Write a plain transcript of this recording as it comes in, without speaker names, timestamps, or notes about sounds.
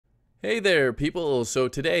Hey there people, so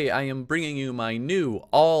today I am bringing you my new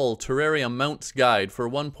all Terraria Mounts guide for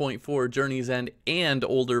 1.4 Journey's End and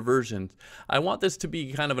older versions. I want this to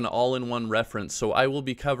be kind of an all-in-one reference, so I will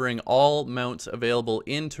be covering all mounts available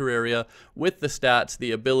in Terraria with the stats,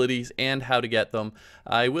 the abilities, and how to get them.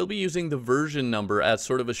 I will be using the version number as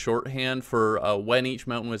sort of a shorthand for when each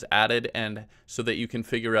mountain was added, and so that you can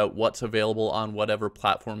figure out what's available on whatever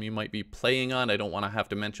platform you might be playing on. I don't want to have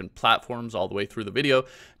to mention platforms all the way through the video,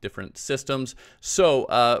 different systems.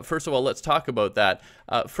 So first of all, let's talk about that.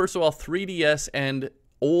 First of all, 3DS and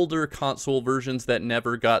older console versions that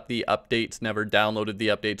never got the updates, never downloaded the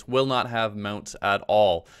updates, will not have mounts at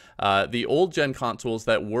all. The old gen consoles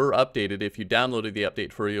that were updated, if you downloaded the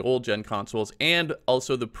update for your old gen consoles, and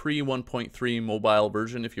also the pre 1.3 mobile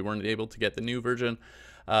version if you weren't able to get the new version,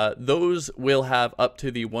 those will have up to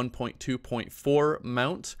the 1.2.4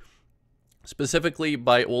 mount. Specifically,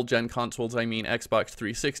 by old gen consoles, I mean Xbox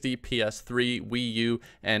 360, PS3, Wii U,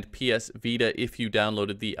 and PS Vita if you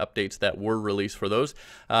downloaded the updates that were released for those.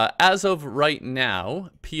 As of right now,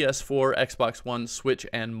 PS4, Xbox One, Switch,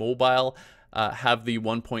 and mobile have the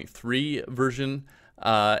 1.3 version.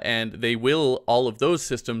 And they will, all of those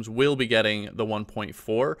systems will be getting the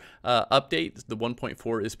 1.4 update. The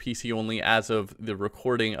 1.4 is PC only as of the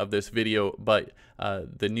recording of this video, but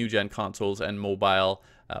the new gen consoles and mobile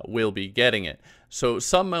will be getting it. So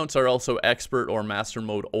some mounts are also expert or master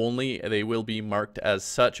mode only. They will be marked as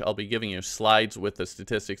such. I'll be giving you slides with the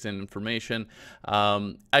statistics and information.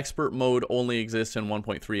 Expert mode only exists in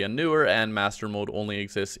 1.3 and newer, and master mode only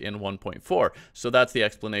exists in 1.4. So that's the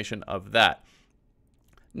explanation of that.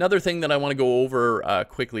 Another thing that I want to go over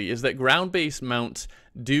quickly is that ground-based mounts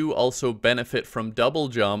do also benefit from double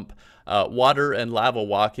jump, water and lava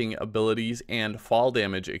walking abilities, and fall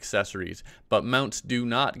damage accessories, but mounts do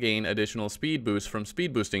not gain additional speed boosts from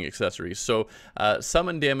speed boosting accessories. So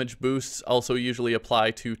summon damage boosts also usually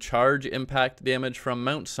apply to charge impact damage from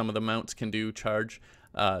mounts. Some of the mounts can do charge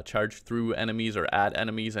through enemies or at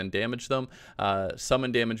enemies and damage them.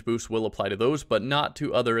 Summon damage boost will apply to those, but not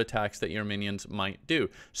to other attacks that your minions might do.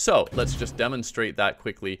 So let's just demonstrate that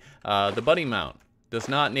quickly. The Buddy mount does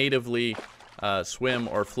not natively swim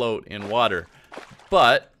or float in water,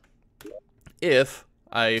 but if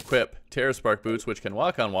I equip Terra Spark boots, which can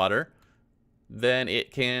walk on water, then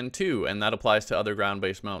it can too, and that applies to other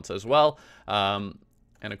ground-based mounts as well.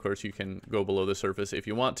 And of course, you can go below the surface if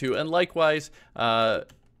you want to. And likewise,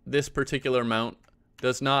 this particular mount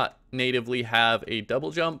does not natively have a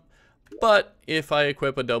double jump. But if I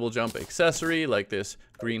equip a double jump accessory, like this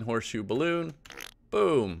green horseshoe balloon,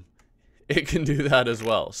 boom, it can do that as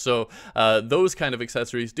well. So those kind of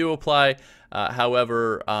accessories do apply.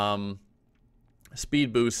 However,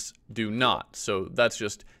 speed boosts do not. So that's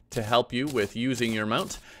just to help you with using your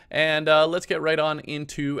mount. And let's get right on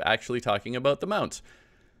into actually talking about the mounts.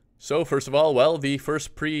 So first of all, well, the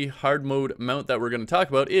first pre-hard mode mount that we're going to talk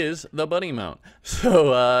about is the Bunny mount.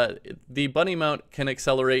 So the Bunny mount can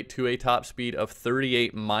accelerate to a top speed of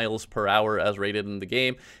 38 miles per hour as rated in the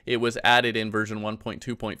game. It was added in version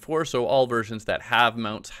 1.2.4, so all versions that have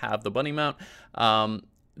mounts have the Bunny mount.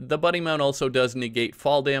 The Bunny mount also does negate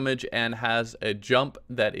fall damage and has a jump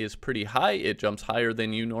that is pretty high. It jumps higher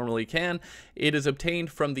than you normally can. It is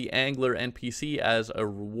obtained from the Angler NPC as a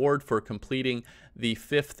reward for completing the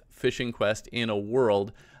 5th fishing quest in a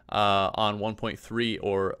world on 1.3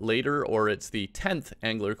 or later, or it's the 10th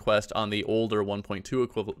Angler quest on the older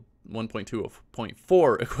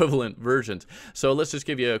 1.2.4 equivalent versions. So let's just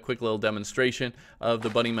give you a quick little demonstration of the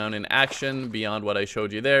Bunny mount in action beyond what I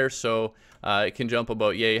showed you there. So it can jump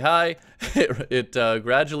about yay high. It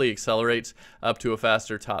gradually accelerates up to a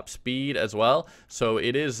faster top speed as well. So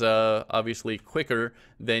it is obviously quicker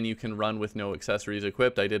than you can run with no accessories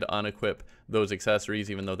equipped. I did unequip those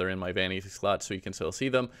accessories even though they're in my vanity slot, so you can still see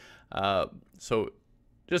them. So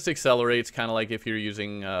just accelerates kind of like if you're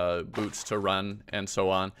using boots to run and so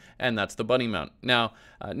on, and that's the Bunny mount. Now,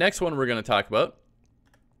 next one we're going to talk about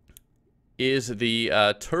is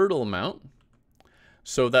the Turtle mount.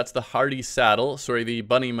 So that's the Hardy saddle. Sorry, the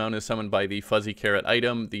Bunny mount is summoned by the Fuzzy Carrot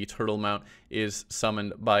item. The Turtle mount is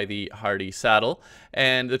summoned by the Hardy saddle.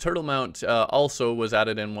 And the Turtle mount also was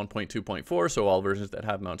added in 1.2.4, so all versions that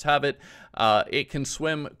have mounts have it. It can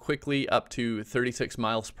swim quickly up to 36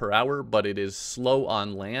 miles per hour, but it is slow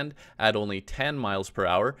on land at only 10 miles per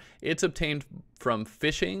hour. It's obtained from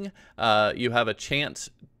fishing. You have a chance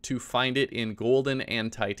to find it in golden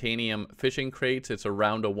and titanium fishing crates. It's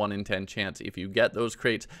around a 1 in 10 chance if you get those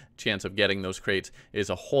crates. Chance of getting those crates is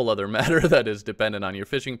a whole other matter that is dependent on your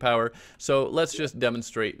fishing power. So let's just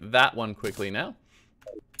demonstrate that one quickly now.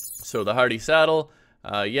 So the Hardy saddle,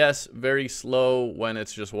 Yes, very slow when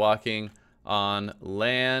it's just walking on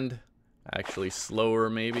land. Actually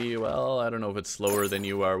slower maybe. Well, I don't know if it's slower than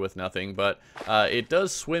you are with nothing, but it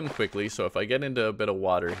does swim quickly. So if I get into a bit of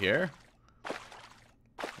water here,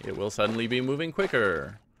 it will suddenly be moving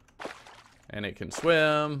quicker. And it can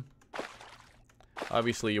swim.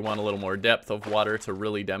 Obviously, you want a little more depth of water to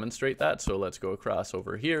really demonstrate that. So let's go across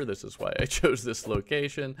over here. This is why I chose this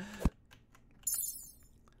location.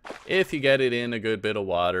 If you get it in a good bit of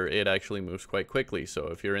water, it actually moves quite quickly. So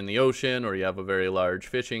if you're in the ocean or you have a very large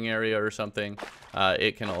fishing area or something,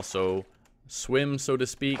 it can also swim, so to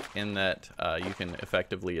speak, in that you can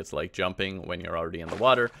effectively, it's like jumping when you're already in the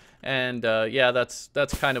water. And yeah, that's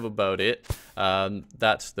kind of about it.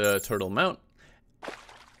 That's the turtle mount.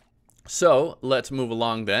 So let's move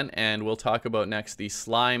along then, and we'll talk about next the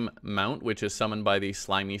slime mount, which is summoned by the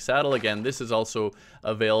slimy saddle. Again, this is also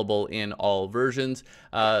available in all versions.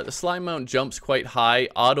 The slime mount jumps quite high,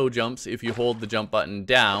 auto jumps if you hold the jump button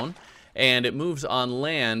down, and it moves on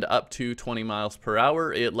land up to 20 miles per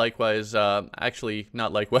hour. It likewise, actually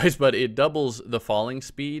not likewise, but it doubles the falling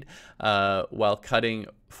speed while cutting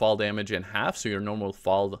fall damage in half. So your normal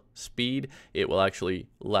fall speed, it will actually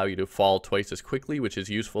allow you to fall twice as quickly, which is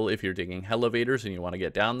useful if you're digging elevators and you want to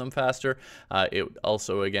get down them faster. It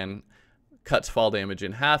also, again, cuts fall damage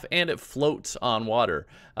in half, and it floats on water.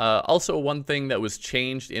 Also, one thing that was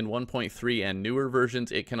changed in 1.3 and newer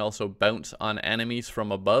versions, it can also bounce on enemies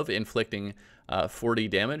from above, inflicting 40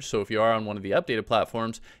 damage. So if you are on one of the updated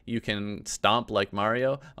platforms, you can stomp like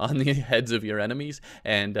Mario on the heads of your enemies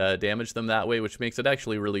and damage them that way, which makes it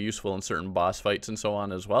actually really useful in certain boss fights and so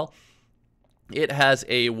on as well. It has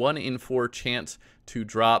a 1 in 4 chance to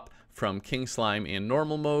drop from King Slime in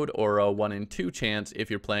normal mode, or a 1 in 2 chance if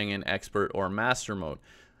you're playing in expert or master mode.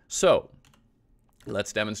 So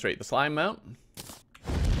let's demonstrate the slime mount.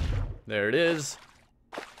 There it is.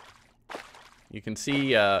 You can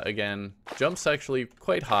see, again, jumps actually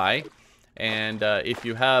quite high, and if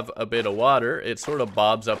you have a bit of water, it sort of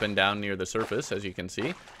bobs up and down near the surface, as you can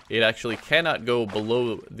see. It actually cannot go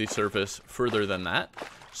below the surface further than that,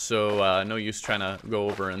 so no use trying to go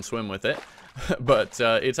over and swim with it. But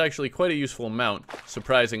it's actually quite a useful mount,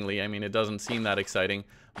 surprisingly. I mean, it doesn't seem that exciting,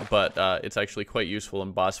 but it's actually quite useful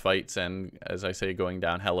in boss fights and, as I say, going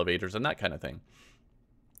down elevators and that kind of thing.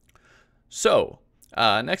 So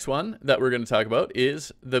next one that we're going to talk about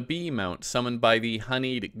is the bee mount, summoned by the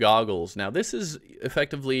honeyed goggles. Now, this is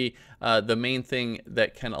effectively the main thing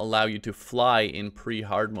that can allow you to fly in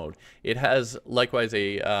pre-hard mode. It has likewise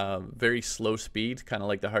a very slow speed, kind of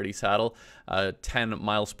like the hardy saddle, 10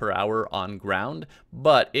 miles per hour on ground,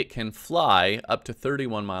 but it can fly up to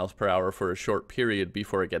 31 miles per hour for a short period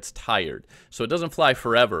before it gets tired. So it doesn't fly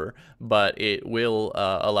forever, but it will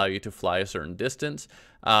allow you to fly a certain distance.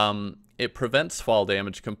 It prevents fall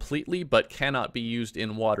damage completely, but cannot be used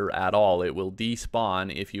in water at all. It will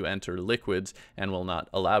despawn if you enter liquids and will not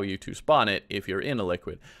allow you to spawn it if you're in a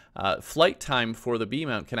liquid. Flight time for the bee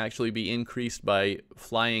mount can actually be increased by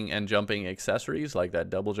flying and jumping accessories, like that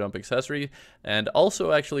double jump accessory, and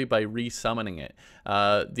also actually by resummoning it.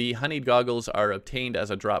 The honeyed goggles are obtained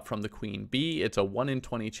as a drop from the queen bee. It's a 1 in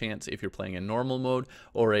 20 chance if you're playing in normal mode,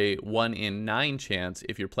 or a 1 in 9 chance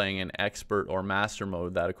if you're playing in expert or master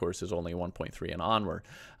mode. That, of course, is only 1.3 and onward.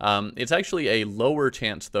 It's actually a lower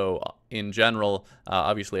chance, though, in general.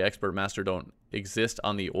 Obviously, expert, master don't exist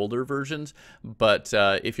on the older versions, but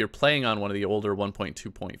if you're playing on one of the older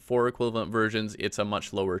 1.2.4 equivalent versions, it's a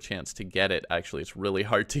much lower chance to get it. Actually, it's really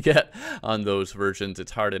hard to get on those versions.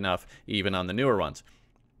 It's hard enough even on the newer ones.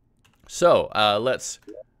 So let's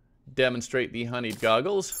demonstrate the honeyed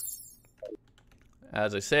goggles.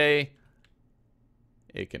 As I say,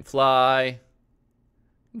 it can fly. It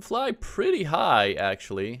can fly pretty high,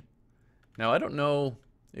 actually. Now, I don't know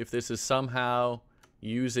if this is somehow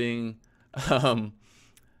using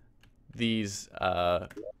these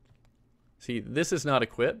see, this is not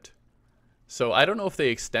equipped, so I don't know if they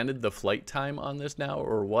extended the flight time on this now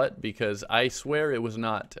or what, because I swear it was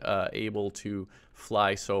not able to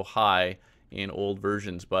fly so high in old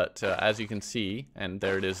versions. But as you can see, and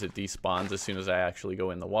there it is, it despawns as soon as I actually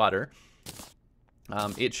go in the water.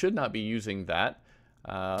 It should not be using that.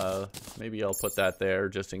 Maybe I'll put that there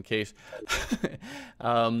just in case.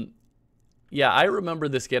 Yeah, I remember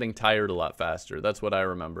this getting tired a lot faster. That's what I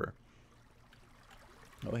remember.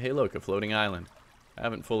 Oh, hey, look, a floating island. I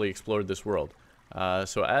haven't fully explored this world.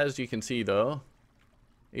 So as you can see, though,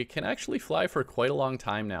 it can actually fly for quite a long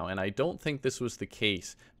time now, and I don't think this was the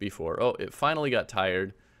case before. Oh, it finally got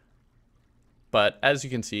tired. But as you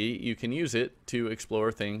can see, you can use it to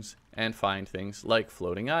explore things and find things like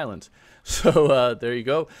floating islands. So there you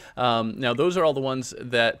go. Now those are all the ones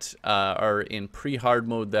that are in pre-hard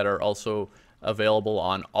mode that are also available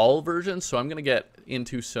on all versions. So I'm going to get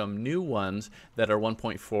into some new ones that are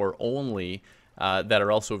 1.4 only that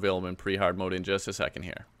are also available in pre-hard mode in just a second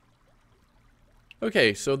here.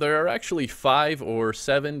 Okay, so there are actually 5 or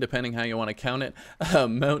 7, depending how you want to count it,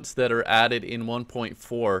 mounts that are added in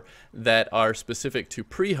 1.4 that are specific to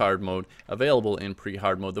pre-hard mode, available in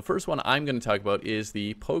pre-hard mode. The first one I'm going to talk about is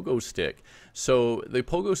the Pogo Stick. So the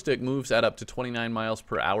Pogo Stick moves at up to 29 miles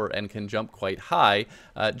per hour and can jump quite high.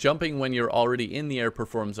 Jumping when you're already in the air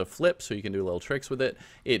performs a flip, so you can do little tricks with it.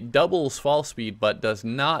 It doubles fall speed, but does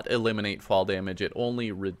not eliminate fall damage. It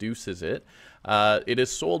only reduces it. It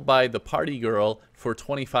is sold by the Party Girl for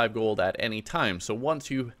 25 gold at any time. So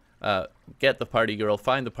once you get the Party Girl,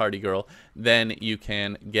 find the Party Girl, then you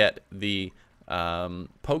can get the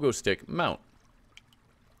Pogo Stick mount.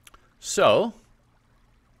 So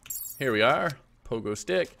here we are, Pogo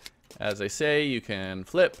Stick. As I say, you can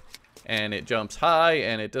flip, and it jumps high,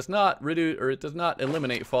 and it does not reduce, or it does not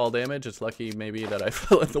eliminate fall damage. It's lucky maybe that I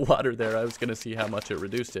fell in the water there. I was going to see how much it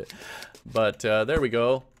reduced it, but there we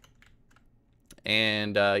go.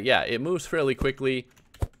 And yeah, it moves fairly quickly.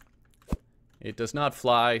 It does not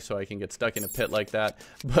fly, so I can get stuck in a pit like that.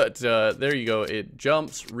 But there you go. It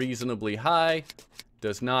jumps reasonably high.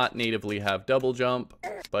 Does not natively have double jump,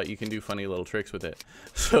 but you can do funny little tricks with it.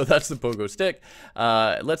 So that's the Pogo Stick.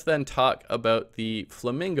 Let's then talk about the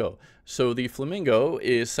Flamingo. So the Flamingo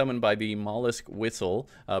is summoned by the Mollusk whistle.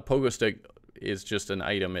 Pogo Stick is just an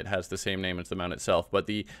item. It has the same name as the mount itself, but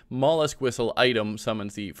the Mollusk whistle item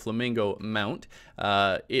summons the Flamingo mount.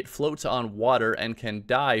 It floats on water and can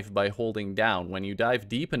dive by holding down. When you dive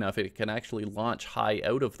deep enough, it can actually launch high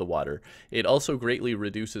out of the water. It also greatly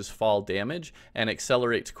reduces fall damage and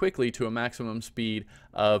accelerates quickly to a maximum speed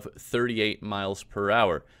of 38 miles per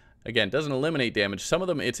hour. Again, doesn't eliminate damage. Some of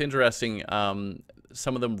them, it's interesting,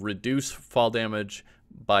 some of them reduce fall damage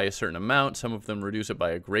by a certain amount. Some of them reduce it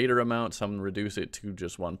by a greater amount. Some reduce it to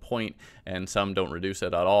just 1 point, and some don't reduce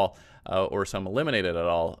it at all, or some eliminate it at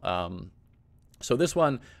all. So this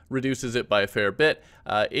one reduces it by a fair bit.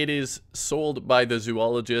 It is sold by the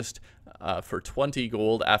zoologist for 20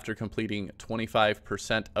 gold after completing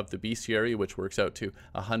 25% of the bestiary, which works out to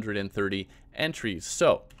 130 entries.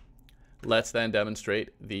 So let's then demonstrate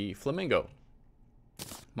the Flamingo.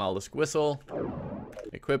 Mollusk whistle,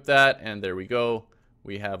 equip that, and there we go.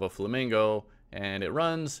 We have a Flamingo, and it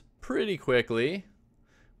runs pretty quickly,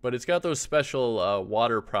 but it's got those special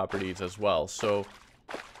water properties as well. So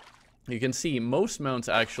you can see most mounts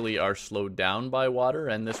actually are slowed down by water,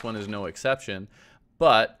 and this one is no exception.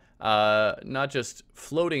 But not just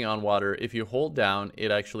floating on water, if you hold down, it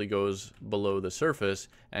actually goes below the surface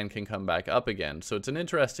and can come back up again. So it's an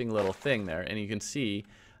interesting little thing there, and you can see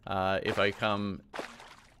if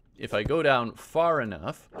I go down far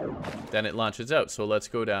enough, then it launches out. So let's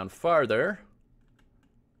go down farther,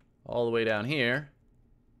 all the way down here.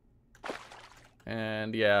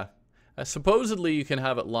 And yeah, supposedly you can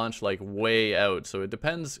have it launch like way out. So it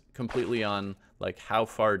depends completely on like how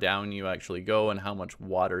far down you actually go and how much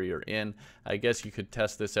water you're in. I guess you could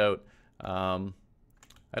test this out.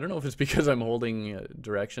 I don't know if it's because I'm holding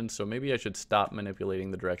directions, so maybe I should stop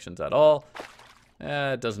manipulating the directions at all.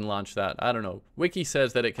 It doesn't launch that. I don't know. Wiki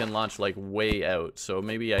says that it can launch like way out, so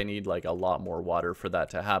maybe I need like a lot more water for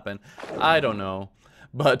that to happen. I don't know.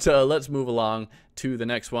 But let's move along to the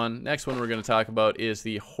next one. Next one we're going to talk about is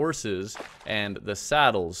the horses and the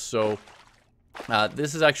saddles. So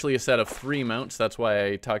this is actually a set of 3 mounts. That's why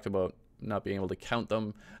I talked about not being able to count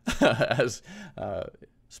them as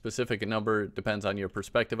specific number. Depends on your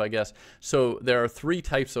perspective, I guess. So there are 3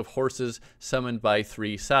 types of horses summoned by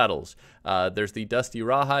 3 saddles. There's the Dusty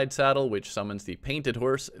Rawhide saddle, which summons the Painted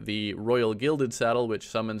Horse, the Royal Gilded saddle, which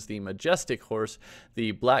summons the Majestic Horse,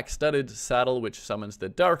 the Black Studded saddle, which summons the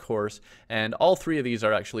Dark Horse, and all 3 of these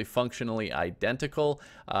are actually functionally identical.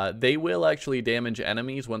 They will actually damage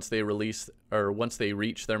enemies once they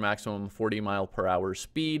reach their maximum 40-mile-per-hour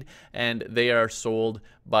speed, and they are sold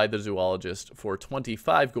by the zoologist for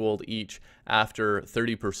 25 gold each after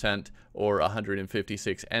 30% or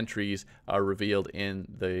 156 entries are revealed in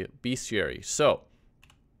the bestiary. So,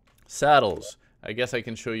 saddles. I guess I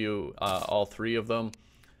can show you all 3 of them.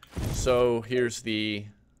 So here's the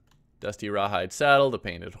Dusty Rawhide saddle, the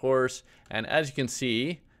Painted Horse, and as you can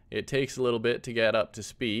see, it takes a little bit to get up to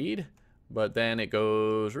speed, but then it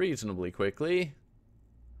goes reasonably quickly.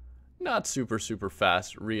 Not super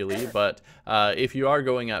fast, really, but if you are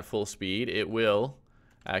going at full speed, it will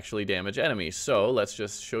actually damage enemies. So let's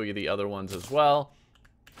just show you the other ones as well.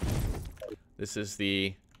 This is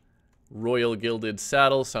the Royal Gilded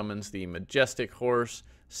Saddle, summons the Majestic Horse,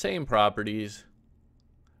 same properties,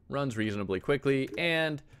 runs reasonably quickly,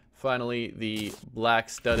 and finally the Black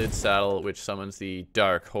Studded Saddle, which summons the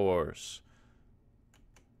Dark Horse.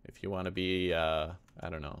 If you want to be, I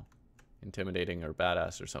don't know, intimidating or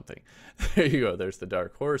badass or something. There you go, there's the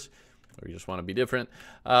Dark Horse, or you just want to be different.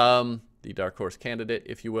 The Dark Horse candidate,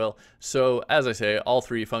 if you will. So, as I say, all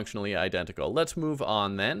three functionally identical. Let's move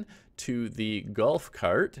on then to the Golf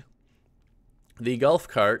Cart. The Golf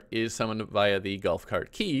Cart is summoned via the Golf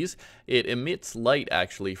Cart keys. It emits light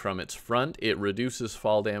actually from its front, it reduces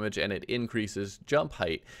fall damage, and it increases jump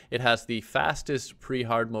height. It has the fastest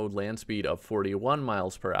pre-hard mode land speed of 41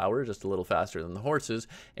 miles per hour, just a little faster than the horses,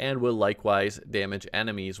 and will likewise damage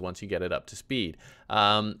enemies once you get it up to speed.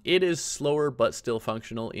 It is slower but still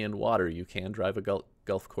functional in water. You can drive a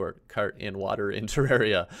golf cart in water in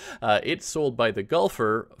Terraria. It's sold by the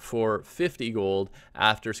golfer for 50 gold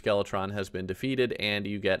after Skeletron has been defeated, and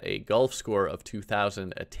you get a golf score of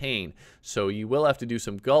 2000 attained. So you will have to do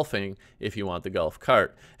some golfing if you want the golf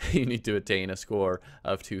cart. You need to attain a score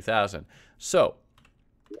of 2000. So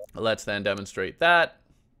let's then demonstrate that.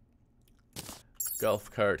 Golf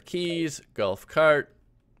cart keys, golf cart,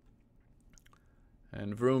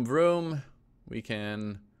 and vroom vroom. We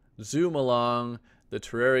can zoom along the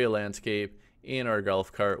Terraria landscape in our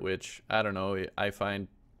golf cart, which, I don't know, I find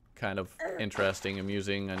kind of interesting,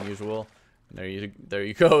 amusing, unusual. And there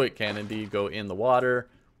you go. It can indeed go in the water.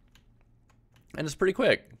 And it's pretty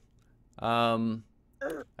quick. I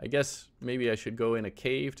guess maybe I should go in a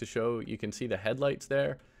cave to show. You can see the headlights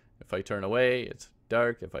there. If I turn away, it's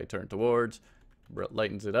dark. If I turn towards, it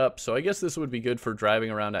lightens it up. So I guess this would be good for driving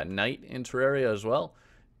around at night in Terraria as well.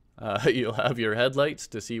 You'll have your headlights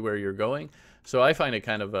to see where you're going. So I find it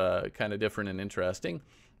kind of different and interesting.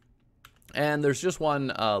 And there's just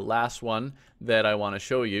one last one that I want to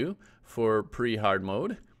show you for pre-hard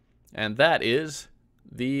mode, and that is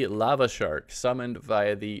the Lava Shark, summoned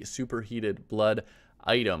via the Superheated Blood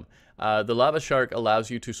item. The Lava Shark allows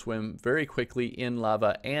you to swim very quickly in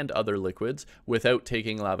lava and other liquids without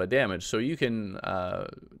taking lava damage. So you can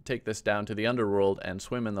take this down to the underworld and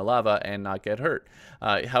swim in the lava and not get hurt.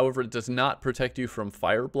 However, it does not protect you from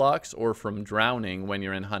fire blocks or from drowning when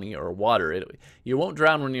you're in honey or water. You won't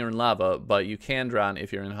drown when you're in lava, but you can drown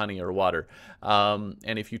if you're in honey or water.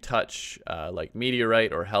 And if you touch like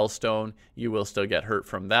meteorite or hellstone, you will still get hurt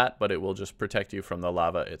from that, but it will just protect you from the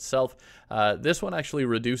lava itself. This one actually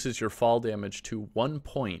reduces your fall damage to 1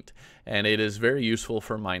 point, and it is very useful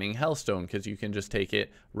for mining hellstone because you can just take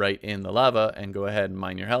it right in the lava and go ahead and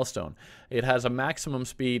mine your hellstone. It has a maximum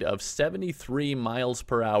speed of 73 miles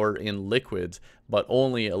per hour in liquids, but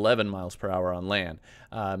only 11 miles per hour on land.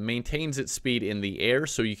 Maintains its speed in the air,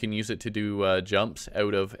 so you can use it to do jumps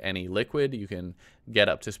out of any liquid. You can get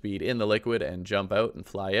up to speed in the liquid and jump out and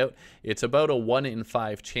fly out. It's about a 1 in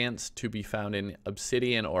 5 chance to be found in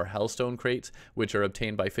obsidian or hellstone crates, which are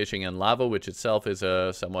obtained by fishing in lava, which itself is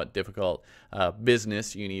a somewhat difficult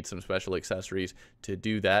business. You need some special accessories to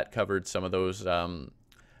do that. Covered some of those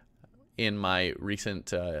in my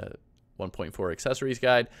recent 1.4 accessories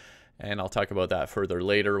guide, and I'll talk about that further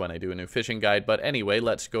later when I do a new fishing guide. But anyway,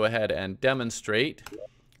 let's go ahead and demonstrate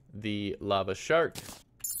the Lava Shark.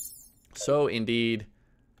 So indeed,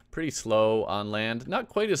 pretty slow on land. Not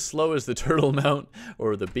quite as slow as the turtle mount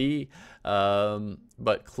or the bee,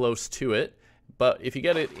 but close to it. But if you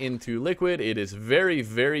get it into liquid, it is very,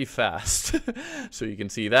 very fast. So you can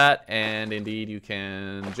see that, and indeed you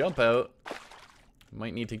can jump out.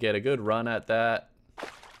 Might need to get a good run at that.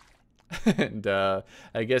 And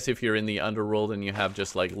I guess if you're in the underworld and you have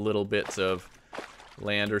just like little bits of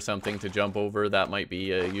land or something to jump over, that might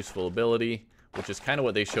be a useful ability, which is kind of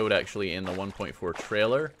what they showed actually in the 1.4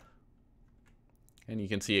 trailer. And you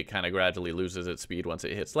can see it kind of gradually loses its speed once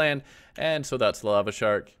it hits land. And so that's the Lava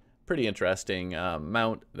Shark. Pretty interesting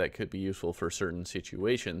mount that could be useful for certain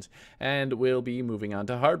situations. And we'll be moving on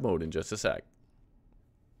to hard mode in just a sec.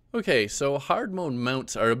 Okay, so hard mode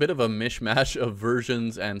mounts are a bit of a mishmash of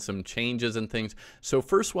versions and some changes and things. So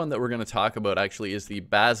first one that we're going to talk about actually is the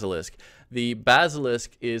Basilisk. The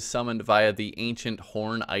Basilisk is summoned via the Ancient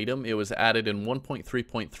Horn item. It was added in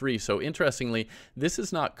 1.3.3. So interestingly, this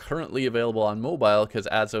is not currently available on mobile because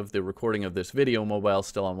as of the recording of this video, mobile is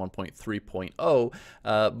still on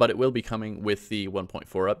 1.3.0, but it will be coming with the 1.4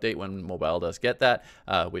 update when mobile does get that,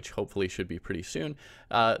 which hopefully should be pretty soon.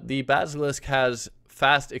 The Basilisk has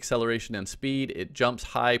fast acceleration and speed. It jumps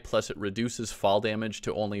high, plus it reduces fall damage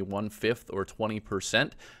to only 1/5 or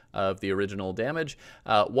 20%. of the original damage.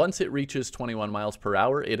 Once it reaches 21 miles per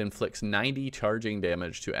hour, it inflicts 90 charging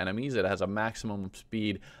damage to enemies. It has a maximum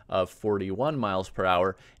speed of 41 miles per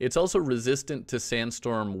hour. It's also resistant to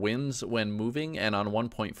sandstorm winds when moving, and on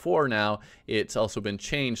 1.4 now, it's also been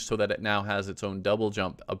changed so that it now has its own double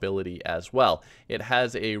jump ability as well. It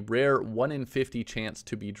has a rare 1 in 50 chance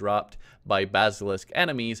to be dropped by Basilisk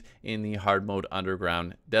enemies in the hard mode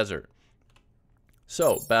underground desert.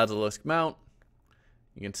 So, Basilisk mount,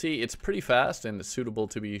 you can see it's pretty fast and it's suitable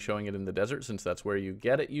to be showing it in the desert since that's where you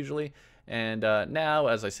get it usually. And now,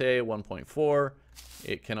 as I say, 1.4,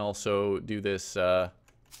 it can also do this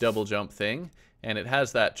double jump thing, and it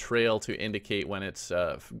has that trail to indicate when it's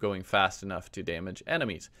going fast enough to damage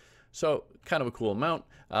enemies. So, kind of a cool mount,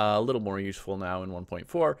 a little more useful now in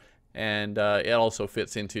 1.4. And it also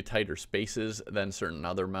fits into tighter spaces than certain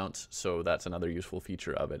other mounts, so that's another useful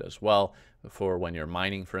feature of it as well for when you're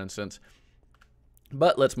mining, for instance.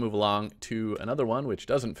 But let's move along to another one which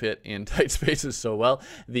doesn't fit in tight spaces so well,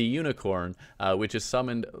 the Unicorn, which is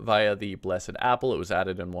summoned via the Blessed Apple. It was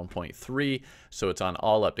added in 1.3, so it's on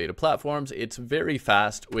all updated platforms. It's very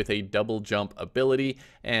fast with a double jump ability,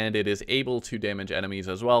 and it is able to damage enemies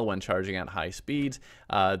as well when charging at high speeds.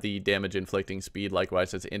 The damage inflicting speed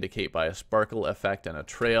likewise is indicated by a sparkle effect and a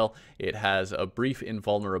trail. It has a brief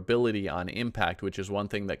invulnerability on impact, which is one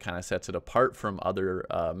thing that kind of sets it apart from other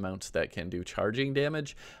mounts that can do charging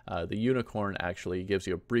damage. The Unicorn actually gives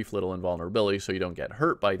you a brief little invulnerability so you don't get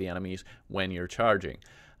hurt by the enemies when you're charging.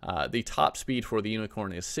 The top speed for the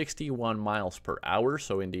Unicorn is 61 miles per hour,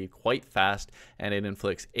 so indeed quite fast, and it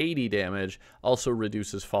inflicts 80 damage, also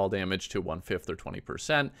reduces fall damage to 1/5 or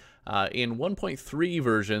 20%. In 1.3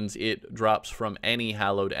 versions, it drops from any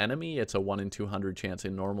hallowed enemy. It's a 1 in 200 chance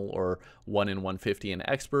in normal or 1 in 150 in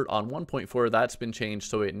expert. On 1.4, that's been changed,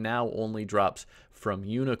 so it now only drops from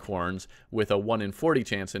unicorns with a 1 in 40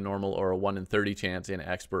 chance in normal or a 1 in 30 chance in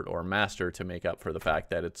expert or master to make up for the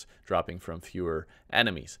fact that it's dropping from fewer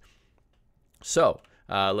enemies. So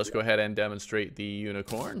let's go ahead and demonstrate the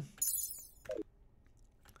Unicorn.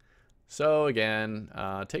 So again,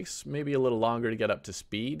 it takes maybe a little longer to get up to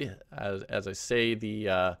speed. As I say,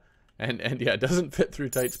 and yeah, it doesn't fit through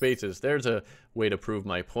tight spaces. There's a way to prove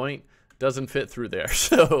my point. Doesn't fit through there.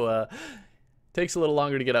 So takes a little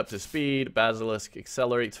longer to get up to speed. Basilisk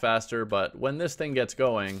accelerates faster, but when this thing gets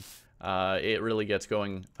going, it really gets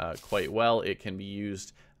going quite well. It can be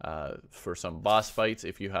used for some boss fights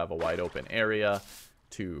if you have a wide open area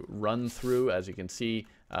to run through. As you can see,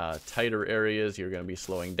 tighter areas you're going to be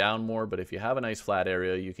slowing down more, but if you have a nice flat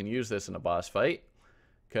area, you can use this in a boss fight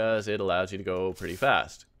because it allows you to go pretty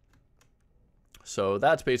fast. So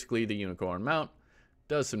that's basically the Unicorn mount.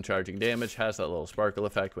 Does some charging damage, has that little sparkle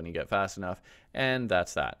effect when you get fast enough, and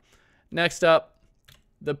that's that. Next up,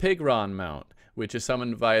 the Pigron mount, which is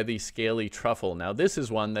summoned via the Scaly Truffle. Now this is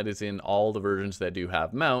one that is in all the versions that do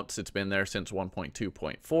have mounts. It's been there since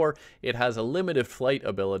 1.2.4. It has a limited flight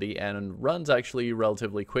ability and runs actually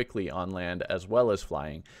relatively quickly on land as well as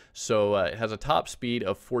flying. So it has a top speed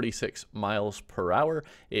of 46 miles per hour.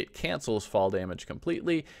 It cancels fall damage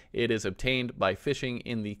completely. It is obtained by fishing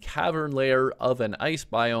in the cavern layer of an ice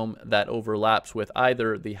biome that overlaps with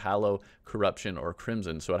either the Hallow, Corruption, or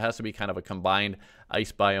Crimson. So it has to be kind of a combined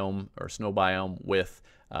ice biome or snow biome with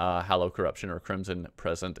Hallow, Corruption, or Crimson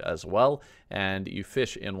present as well, and you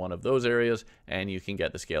fish in one of those areas and you can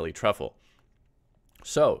get the Scaly Truffle.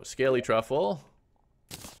 So Scaly Truffle,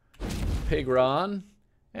 Pigron,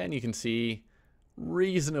 and you can see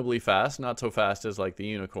reasonably fast, not so fast as like the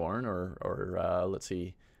Unicorn or let's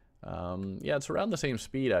see, yeah, it's around the same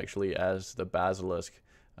speed actually as the Basilisk.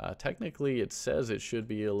 Technically it says it should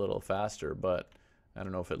be a little faster, but I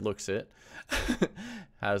don't know if it looks it.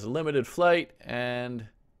 Has limited flight, and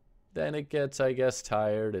then it gets, I guess,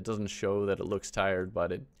 tired. It doesn't show that it looks tired,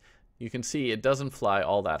 but you can see it doesn't fly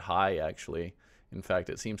all that high, actually. In fact,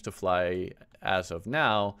 it seems to fly, as of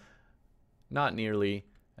now, not nearly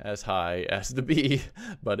as high as the bee,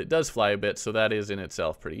 but it does fly a bit, so that is in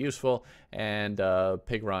itself pretty useful. And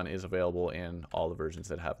Pigron is available in all the versions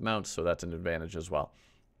that have mounts, so that's an advantage as well.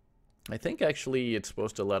 I think actually it's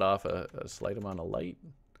supposed to let off a slight amount of light.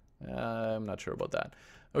 I'm not sure about that.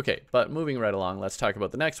 Okay, but moving right along, let's talk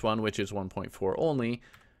about the next one, which is 1.4 only,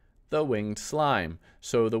 the Winged Slime.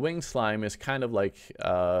 So the Winged Slime is kind of like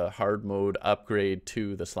a hard mode upgrade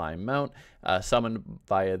to the Slime mount, summoned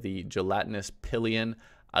via the Gelatinous Pillion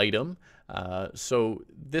item. So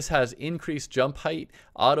this has increased jump height,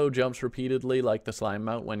 auto jumps repeatedly like the slime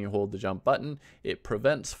mount when you hold the jump button. It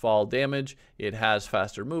prevents fall damage. It has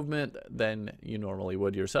faster movement than you normally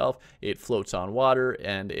would yourself. It floats on water,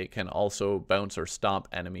 and it can also bounce or stomp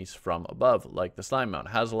enemies from above like the slime mount.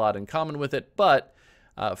 Has a lot in common with it, but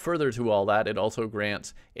further to all that, it also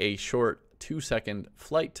grants a short 2-second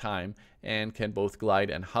flight time and can both glide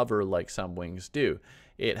and hover like some wings do.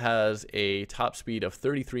 It has a top speed of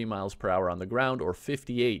 33 miles per hour on the ground or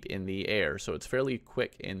 58 in the air, so it's fairly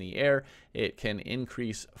quick in the air. It can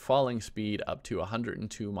increase falling speed up to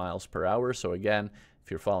 102 miles per hour, so again,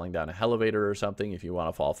 if you're falling down an elevator or something, if you want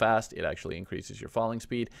to fall fast, it actually increases your falling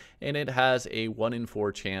speed. And it has a 1 in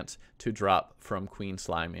 4 chance to drop from Queen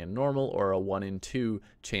Slime in normal, or a 1 in 2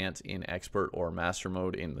 chance in expert or master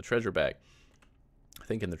mode in the treasure bag. I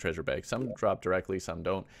think in the treasure bag. Some drop directly, some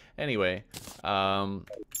don't. Anyway,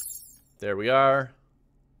 there we are.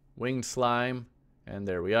 Winged slime. And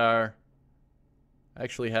there we are.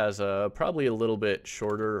 Actually has probably a little bit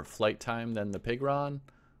shorter flight time than the Pigron.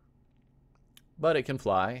 But it can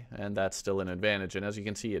fly, and that's still an advantage. And as you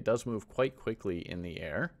can see, it does move quite quickly in the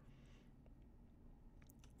air.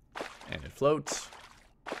 And it floats.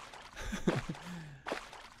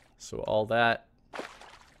 So all that.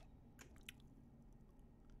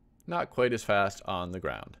 Not quite as fast on the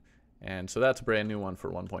ground. And so that's a brand new one for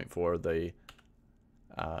 1.4, the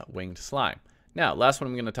winged slime. Now, last one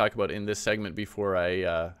I'm going to talk about in this segment before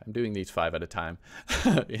I'm doing these 5 at a time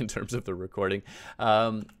in terms of the recording.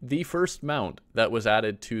 The first mount that was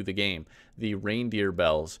added to the game, the reindeer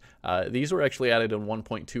bells. These were actually added in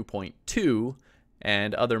 1.2.2,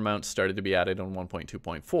 and other mounts started to be added on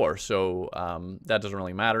 1.2.4. So that doesn't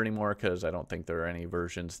really matter anymore because I don't think there are any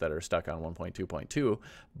versions that are stuck on 1.2.2.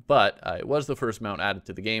 But it was the first mount added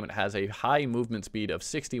to the game. It has a high movement speed of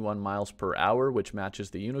 61 miles per hour, which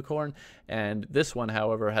matches the unicorn. And this one,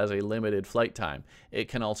 however, has a limited flight time. It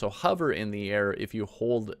can also hover in the air if you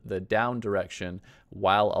hold the down direction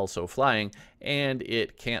while also flying, and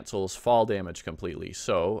it cancels fall damage completely.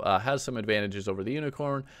 So has some advantages over the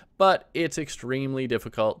unicorn, but it's extremely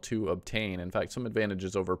difficult to obtain. In fact, some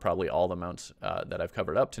advantages over probably all the mounts that I've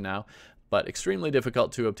covered up to now, but extremely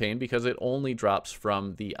difficult to obtain because it only drops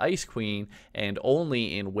from the Ice Queen and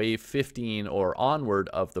only in wave 15 or onward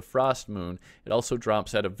of the Frost Moon. It also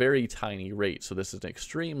drops at a very tiny rate, so this is an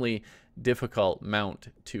extremely difficult mount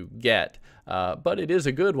to get, but it is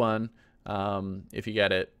a good one if you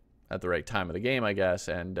get it at the right time of the game, I guess,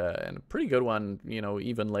 and a pretty good one, you know,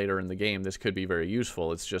 even later in the game. This could be very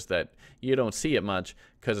useful. It's just that you don't see it much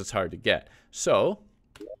because it's hard to get. So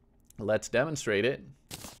let's demonstrate it.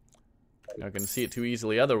 You're not going to see it too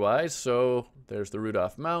easily otherwise. So there's the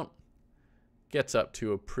Rudolph mount. Gets up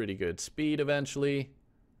to a pretty good speed eventually.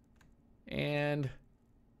 And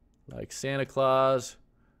like Santa Claus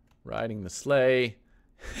riding the sleigh,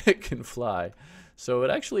 it can fly. So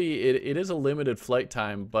it actually, it is a limited flight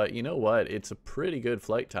time, but you know what? It's a pretty good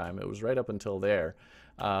flight time. It was right up until there.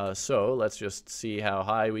 So let's just see how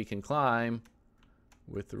high we can climb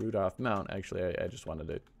with the Rudolph mount. Actually, I just wanted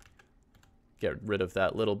to get rid of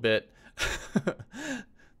that little bit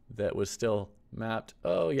that was still mapped.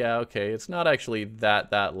 Oh yeah, okay. It's not actually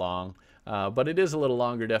that long, but it is a little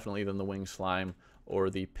longer definitely than the winged slime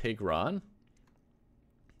or the Pigron.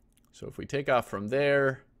 So if we take off from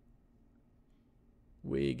there,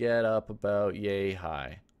 we get up about yay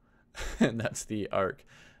high. And that's the arc,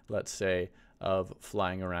 let's say, of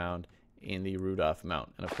flying around in the Rudolph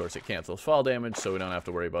mount. And of course it cancels fall damage, so we don't have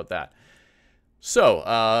to worry about that.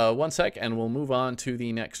 So, 1 sec, and we'll move on to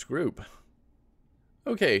the next group.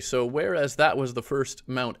 Okay, so whereas that was the first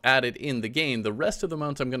mount added in the game, the rest of the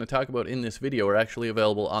mounts I'm going to talk about in this video are actually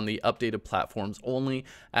available on the updated platforms only,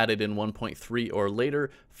 added in 1.3 or later.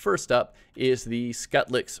 First up is the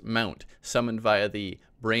Scutlix mount, summoned via the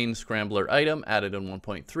Brain Scrambler item, added in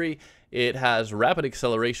 1.3. It has rapid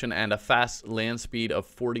acceleration and a fast land speed of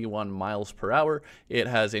 41 miles per hour. It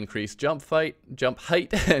has increased jump height,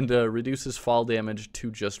 and reduces fall damage to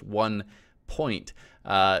just 1 point.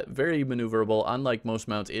 Very maneuverable. Unlike most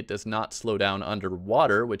mounts, it does not slow down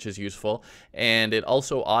underwater, which is useful, and it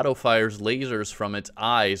also auto fires lasers from its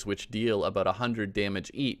eyes, which deal about 100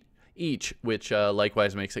 damage each, which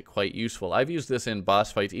likewise makes it quite useful. I've used this in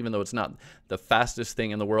boss fights, even though it's not the fastest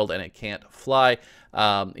thing in the world and it can't fly.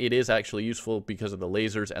 It is actually useful because of the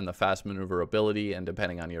lasers and the fast maneuverability, and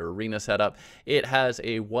depending on your arena setup. It has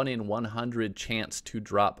a 1 in 100 chance to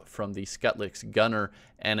drop from the Scutlix Gunner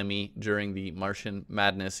enemy during the Martian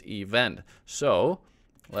Madness event. So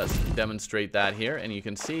let's demonstrate that here, and you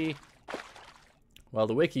can see, well,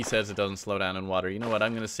 the wiki says it doesn't slow down in water. You know what?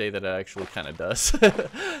 I'm going to say that it actually kind of does.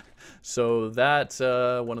 So that's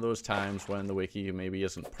one of those times when the wiki maybe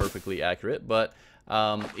isn't perfectly accurate, but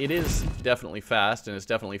it is definitely fast, and it's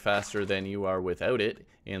definitely faster than you are without it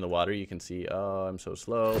in the water. You can see, oh, I'm so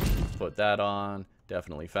slow. Put that on,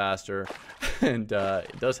 definitely faster. And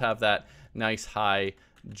it does have that nice high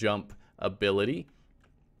jump ability.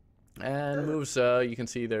 And moves, you can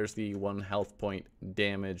see there's the 1 health point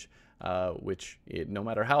damage, which no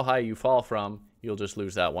matter how high you fall from, you'll just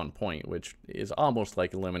lose that 1 point, which is almost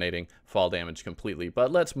like eliminating fall damage completely.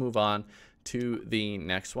 But let's move on to the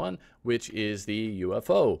next one, which is the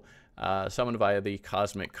UFO. Summoned via the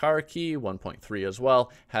Cosmic Car Key, 1.3 as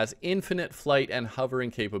well, has infinite flight and hovering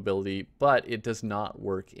capability, but it does not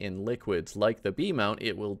work in liquids. Like the B mount,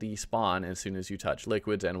 it will despawn as soon as you touch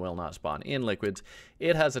liquids and will not spawn in liquids.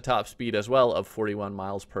 It has a top speed as well of 41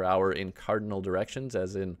 miles per hour in cardinal directions,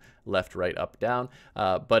 as in left, right, up, down,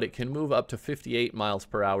 but it can move up to 58 miles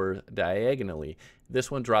per hour diagonally. This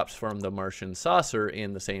one drops from the Martian Saucer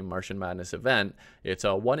in the same Martian Madness event. It's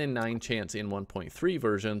a 1 in 9 chance in 1.3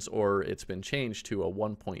 versions, or it's been changed to a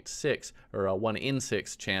 1.6 or a 1 in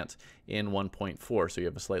 6 chance in 1.4. So you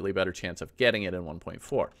have a slightly better chance of getting it in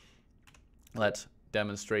 1.4. Let's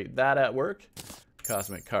demonstrate that at work.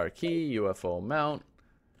 Cosmic Car Key, UFO mount.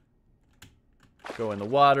 Go in the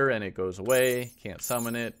water and it goes away. Can't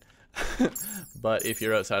summon it. But if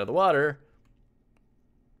you're outside of the water,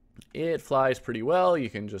 it flies pretty well. You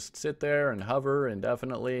can just sit there and hover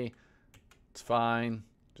indefinitely. It's fine,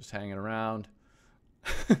 just hanging around.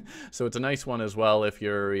 So it's a nice one as well if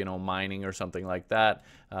you're, mining or something like that.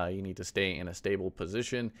 You need to stay in a stable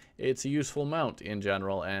position. It's a useful mount in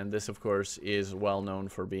general, and this, of course, is well known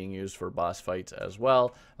for being used for boss fights as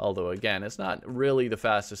well. Although, again, it's not really the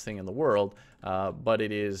fastest thing in the world, but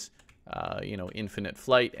it is, infinite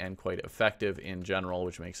flight and quite effective in general,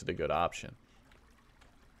 which makes it a good option.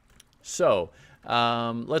 So,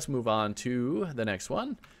 let's move on to the next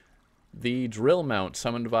one. The drill mount,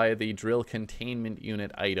 summoned via the drill containment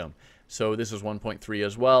unit item. So this is 1.3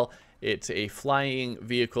 as well. It's a flying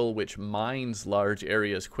vehicle which mines large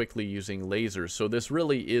areas quickly using lasers. So this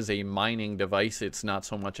really is a mining device. It's not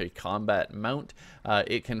so much a combat mount.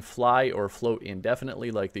 It can fly or float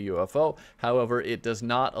indefinitely like the UFO. However, it does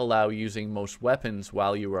not allow using most weapons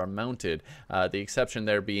while you are mounted. The exception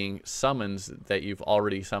there being summons that you've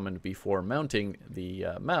already summoned before mounting the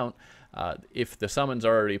mount. If the summons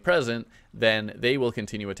are already present, then they will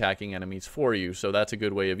continue attacking enemies for you. So that's a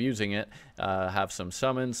good way of using it. Have some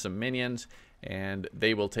summons, some minions, and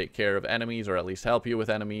they will take care of enemies, or at least help you with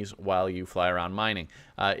enemies while you fly around mining.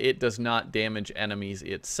 It does not damage enemies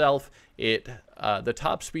itself. The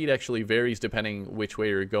top speed actually varies depending which way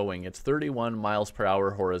you're going. It's 31 miles per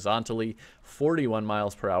hour horizontally, 41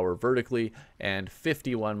 miles per hour vertically, and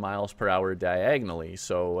 51 miles per hour diagonally.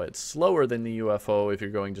 So it's slower than the UFO if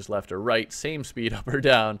you're going just left or right. Same speed up or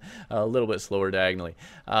down, a little bit slower diagonally.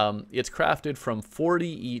 It's crafted from 40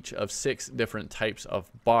 each of 6 different types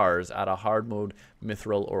of bars at a hard mode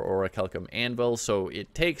mithril or orichalcum anvil. So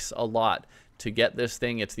it takes a lot to get this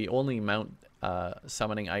thing. It's the only mount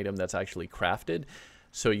summoning item that's actually crafted.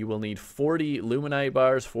 So you will need 40 luminite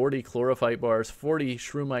bars, 40 chlorophyte bars, 40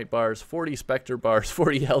 shroomite bars, 40 specter bars,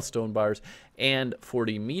 40 hellstone bars, and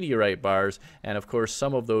 40 meteorite bars. And of course,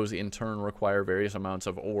 some of those in turn require various amounts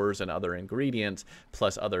of ores and other ingredients,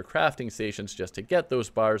 plus other crafting stations just to get those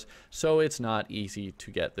bars. So it's not easy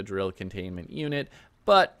to get the drill containment unit,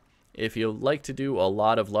 but if you like to do a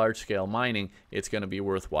lot of large-scale mining, it's going to be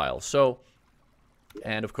worthwhile. So,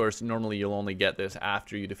 and of course, normally you'll only get this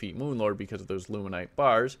after you defeat Moonlord because of those luminite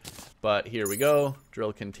bars. But here we go,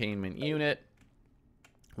 drill containment unit.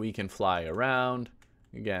 We can fly around.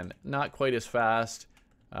 Again, not quite as fast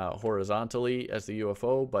horizontally as the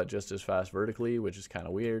UFO, but just as fast vertically, which is kind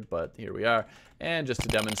of weird, but here we are. And just to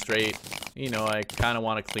demonstrate, I kind of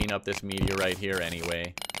want to clean up this meteorite here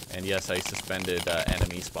anyway. And yes, I suspended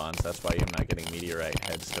enemy spawns. That's why I'm not getting meteorite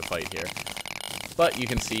heads to fight here. But you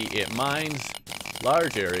can see it mines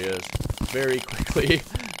large areas very quickly.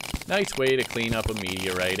 Nice way to clean up a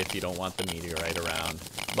meteorite if you don't want the meteorite around.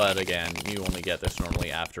 But again, you only get this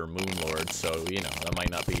normally after Moonlord, so that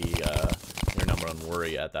might not be your number one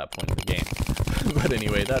worry at that point in the game. But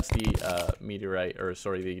anyway, that's the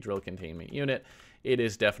the drill containment unit. It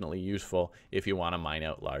is definitely useful if you want to mine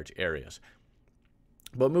out large areas.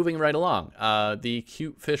 But moving right along, the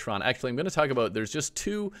cute fish rod. Actually, I'm going to talk about, there's just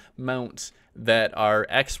 2 mounts that are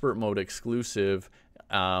expert mode exclusive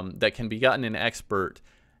that can be gotten in expert.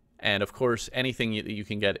 And of course, anything that you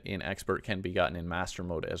can get in expert can be gotten in master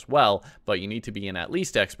mode as well. But you need to be in at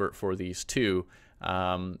least expert for these 2.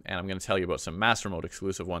 And I'm going to tell you about some master mode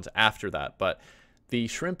exclusive ones after that. But the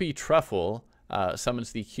Shrimpy Truffle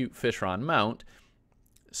summons the cute Fishron mount.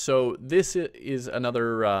 So this is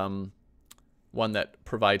another one that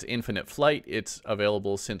provides infinite flight. It's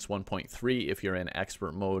available since 1.3 if you're in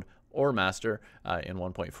expert mode or master. In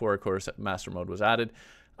 1.4, of course, master mode was added.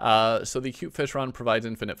 So the cute Fishron provides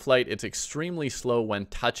infinite flight. It's extremely slow when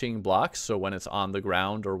touching blocks, so when it's on the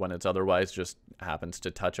ground or when it's otherwise just happens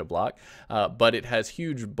to touch a block. But it has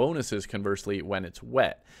huge bonuses, conversely, when it's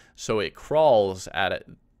wet. So it crawls at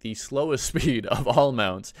the slowest speed of all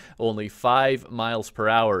mounts, only 5 miles per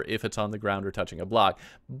hour if it's on the ground or touching a block,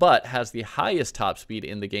 but has the highest top speed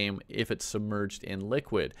in the game if it's submerged in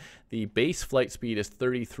liquid. The base flight speed is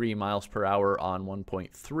 33 miles per hour on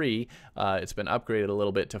 1.3. It's been upgraded a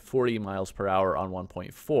little bit to 40 miles per hour on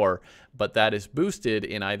 1.4, but that is boosted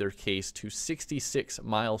in either case to 66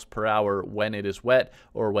 miles per hour when it is wet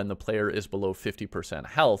or when the player is below 50%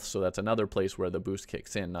 health. So that's another place where the boost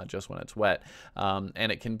kicks in, not just when it's wet.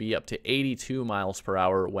 And it can be up to 82 miles per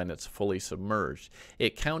hour when it's fully submerged.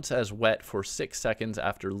 It counts as wet for 6 seconds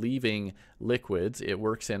after leaving liquids. It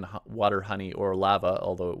works in water, honey, or lava,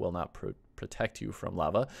 although it will not protect you from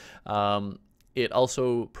lava. It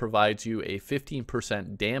also provides you a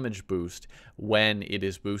 15% damage boost when it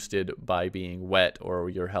is boosted by being wet or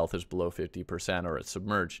your health is below 50% or it's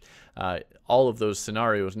submerged. All of those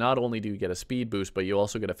scenarios, not only do you get a speed boost, but you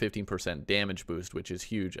also get a 15% damage boost, which is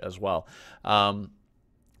huge as well.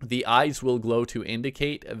 The eyes will glow to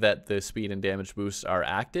indicate that the speed and damage boosts are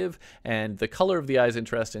active, and the color of the eyes,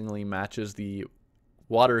 interestingly, matches the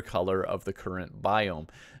watercolor of the current biome.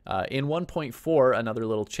 In 1.4, another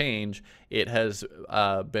little change, it has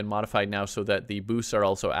been modified now so that the boosts are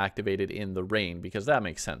also activated in the rain, because that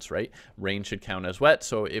makes sense, right? Rain should count as wet,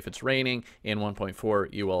 so if it's raining in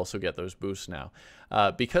 1.4, you also get those boosts now.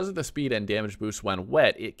 Because of the speed and damage boost when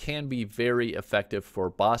wet, it can be very effective for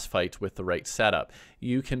boss fights with the right setup.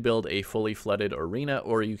 You can build a fully flooded arena,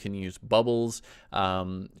 or you can use bubbles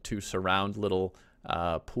to surround little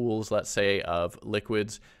pools, let's say, of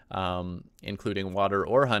liquids, including water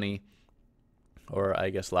or honey, or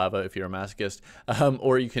I guess lava if you're a masochist,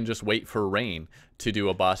 or you can just wait for rain to do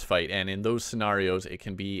a boss fight. And in those scenarios, it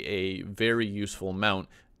can be a very useful mount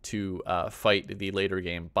to fight the later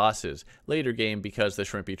game bosses. Later game, because the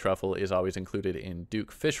Shrimpy Truffle is always included in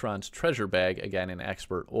Duke Fishron's treasure bag, again in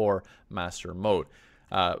expert or master mode.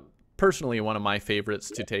 Personally, one of my favorites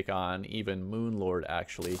to take on, even Moonlord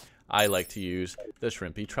actually, I like to use the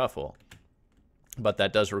Shrimpy Truffle. But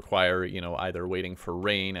that does require, you know, either waiting for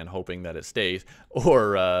rain and hoping that it stays,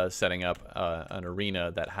 or setting up an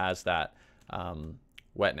arena that has that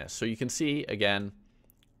wetness. So you can see, again,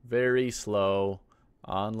 very slow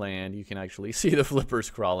on land. You can actually see the flippers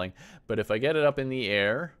crawling. But if I get it up in the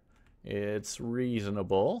air, it's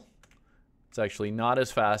reasonable. It's actually not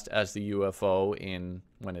as fast as the UFO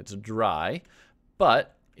when it's dry.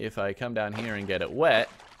 But if I come down here and get it wet,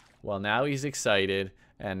 well, now he's excited,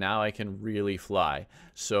 and now I can really fly.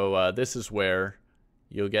 So this is where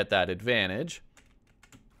you'll get that advantage.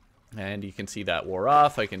 And you can see that wore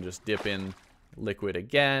off. I can just dip in liquid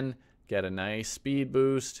again, get a nice speed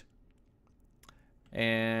boost.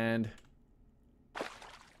 And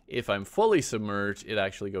if I'm fully submerged, it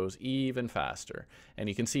actually goes even faster. And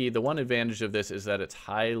you can see the one advantage of this is that it's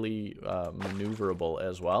highly maneuverable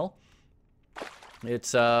as well.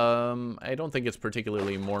 It's I don't think it's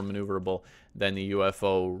particularly more maneuverable than the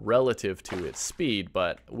UFO relative to its speed,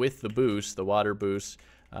 but with the boost, the water boost,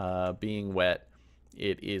 being wet,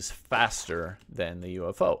 it is faster than the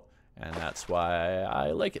UFO. And that's why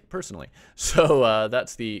I like it personally. So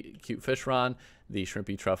that's the cute Fishron, the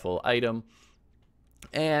Shrimpy Truffle item.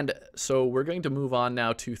 And so we're going to move on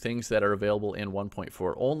now to things that are available in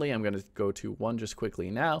 1.4 only. I'm going to go to one just quickly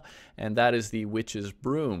now, and that is the Witch's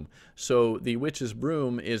Broom. So the Witch's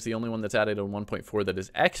Broom is the only one that's added in 1.4 that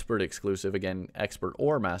is expert exclusive, again, expert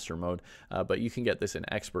or master mode, but you can get this in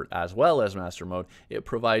expert as well as master mode. It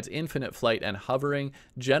provides infinite flight and hovering,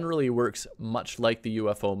 generally works much like the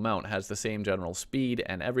UFO mount, has the same general speed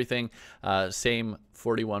and everything, same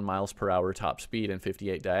 41 miles per hour top speed and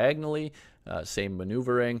 58 diagonally. Same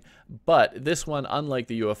maneuvering, but this one, unlike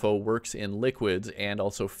the UFO, works in liquids and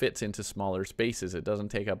also fits into smaller spaces. It doesn't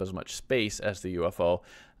take up as much space as the UFO,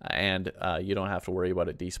 and you don't have to worry about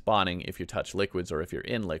it despawning if you touch liquids or if you're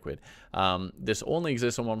in liquid. This only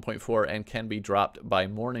exists on 1.4 and can be dropped by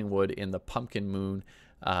Morningwood in the Pumpkin Moon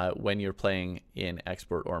when you're playing in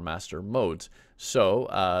expert or master modes.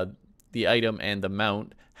 So the item and the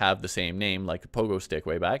mount have the same name, like a Pogo Stick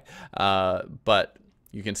way back, but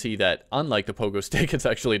you can see that, unlike the Pogo Stick, it's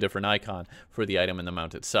actually a different icon for the item and the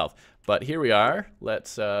mount itself. But here we are.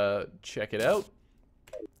 Let's check it out.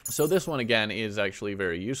 So this one again is actually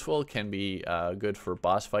very useful, can be good for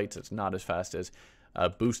boss fights. It's not as fast as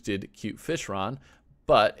boosted cute Fishron,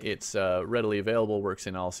 but it's readily available, works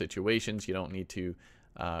in all situations. You don't need to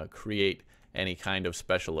create any kind of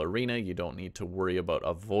special arena. You don't need to worry about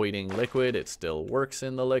avoiding liquid. It still works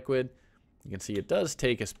in the liquid. You can see it does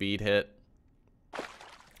take a speed hit,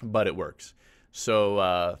 but it works.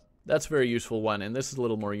 So that's a very useful one, and this is a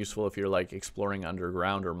little more useful if you're like exploring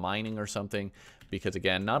underground or mining or something, because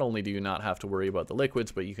again, not only do you not have to worry about the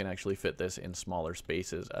liquids, but you can actually fit this in smaller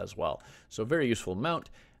spaces as well. So very useful mount,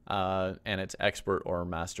 and it's expert or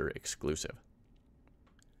master exclusive.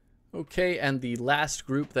 Okay, and the last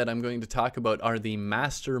group that I'm going to talk about are the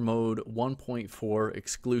Master Mode 1.4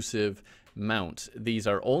 exclusive mounts. These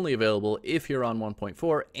are only available if you're on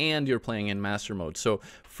 1.4 and you're playing in Master Mode. So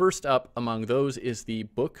first up among those is the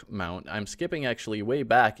Book mount. I'm skipping actually way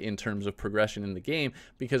back in terms of progression in the game,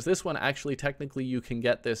 because this one actually technically you can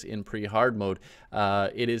get this in pre-hard mode.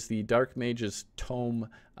 It is the Dark Mage's Tome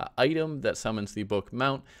item that summons the Book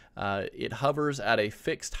mount. It hovers at a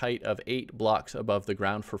fixed height of 8 blocks above the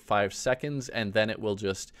ground for 5 seconds, and then it will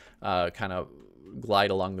just kind of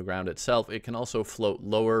glide along the ground itself. It can also float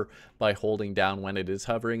lower by holding down when it is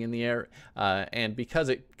hovering in the air, and because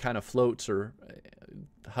it kind of floats or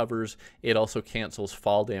hovers, it also cancels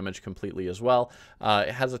fall damage completely as well.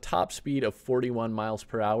 It has a top speed of 41 miles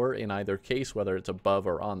per hour in either case, whether it's above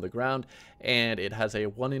or on the ground, and it has a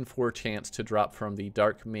 1 in 4 chance to drop from the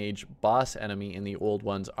Dark Mage boss enemy in the Old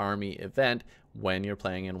One's Army event when you're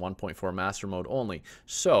playing in 1.4 Master Mode only.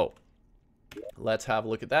 So let's have a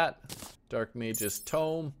look at that. Dark Mage's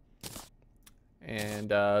Tome, and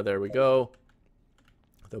there we go.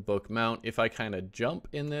 The Book mount. If I kind of jump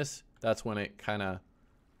in this, that's when it kind of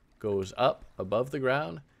goes up above the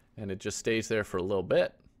ground, and it just stays there for a little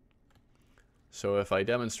bit. So if I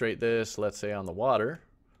demonstrate this, let's say on the water,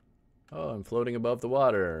 oh, I'm floating above the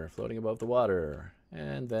water,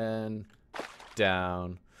 and then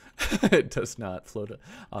down. It does not float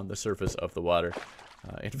on the surface of the water.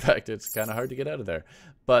 In fact, it's kind of hard to get out of there.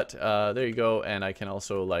 But there you go, and I can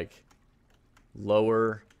also like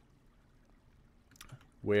lower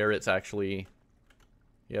where it's actually...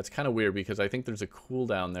 Yeah, it's kind of weird because I think there's a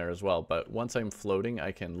cooldown there as well. But once I'm floating,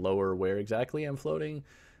 I can lower where exactly I'm floating.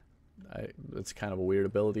 It's kind of a weird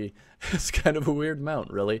ability. It's kind of a weird mount,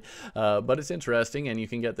 really. But it's interesting, and you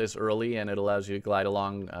can get this early, and it allows you to glide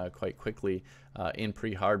along quite quickly in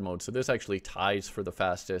pre-hard mode. So this actually ties for the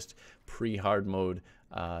fastest pre-hard mode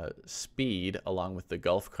speed, along with the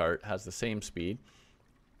Golf Cart has the same speed.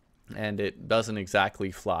 And it doesn't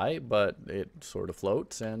exactly fly, but it sort of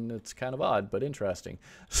floats, and it's kind of odd, but interesting.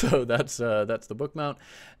 So that's the Book mount.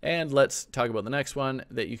 And let's talk about the next one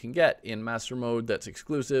that you can get in Master Mode that's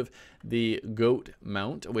exclusive, the Goat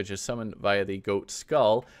mount, which is summoned via the Goat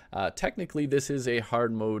Skull. Technically, this is a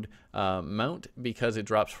hard mode mount because it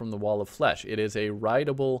drops from the Wall of Flesh. It is a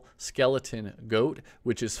rideable skeleton goat,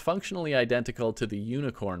 which is functionally identical to the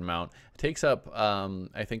Unicorn mount. It takes up,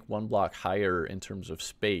 I think, 1 block higher in terms of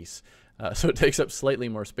space. So it takes up slightly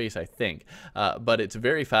more space, I think. But it's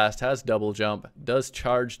very fast, has double jump, does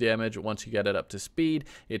charge damage once you get it up to speed.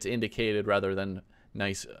 It's indicated rather than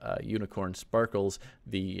nice unicorn sparkles.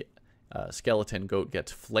 The skeleton goat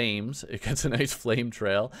gets flames. It gets a nice flame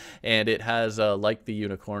trail, and it has, like the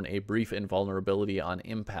unicorn, a brief invulnerability on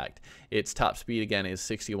impact. Its top speed again is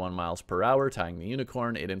 61 miles per hour, tying the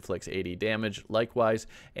unicorn. It inflicts 80 damage likewise,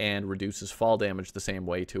 and reduces fall damage the same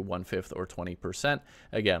way to 1/5 or 20%.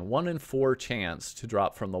 Again, 1 in 4 chance to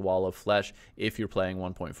drop from the Wall of Flesh if you're playing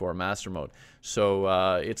 1.4 Master Mode.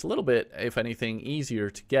 So it's a little bit, if anything, easier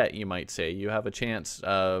to get, you might say. You have a chance,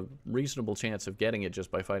 reasonable chance of getting it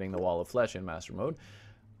just by fighting the Wall of Flesh in Master Mode.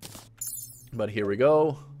 But here we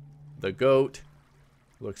go. The goat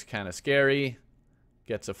looks kind of scary.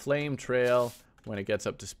 Gets a flame trail. When it gets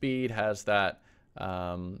up to speed, has that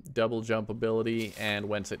double jump ability, and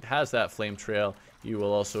once it has that flame trail, you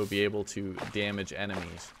will also be able to damage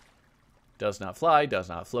enemies. Does not fly, does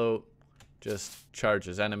not float, just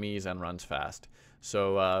charges enemies and runs fast.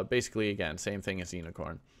 So basically, again, same thing as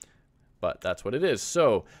Unicorn, but that's what it is.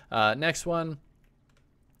 So next one,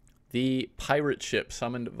 the pirate ship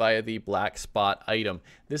summoned via the Black Spot item.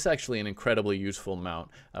 This is actually an incredibly useful mount,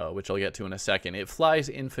 which I'll get to in a second. It flies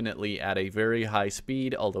infinitely at a very high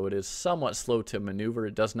speed, although it is somewhat slow to maneuver.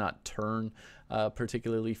 It does not turn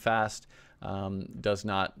particularly fast, does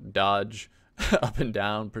not dodge up and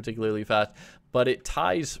down particularly fast, but it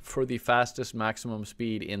ties for the fastest maximum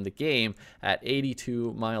speed in the game at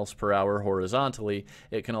 82 miles per hour horizontally.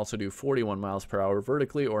 It can also do 41 miles per hour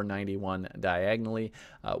vertically or 91 diagonally.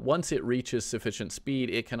 Once it reaches sufficient speed,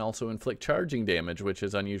 it can also inflict charging damage, which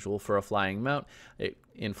is unusual for a flying mount. It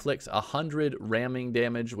inflicts 100 ramming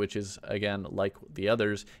damage, which is, again, like the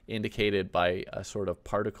others, indicated by a sort of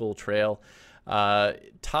particle trail.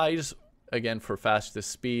 Ties again for fastest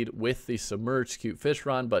speed with the submerged cute fish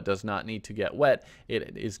run, but does not need to get wet.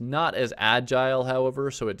 It is not as agile,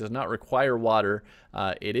 however, so it does not require water.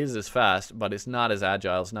 It is as fast, but it's not as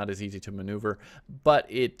agile. It's not as easy to maneuver, but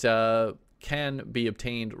it can be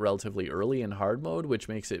obtained relatively early in hard mode, which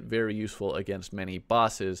makes it very useful against many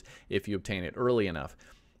bosses if you obtain it early enough.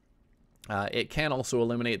 It can also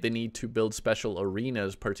eliminate the need to build special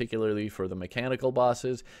arenas, particularly for the mechanical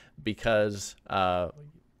bosses, because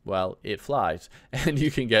well, it flies, and you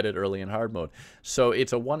can get it early in hard mode. So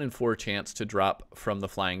it's a 1 in 4 chance to drop from the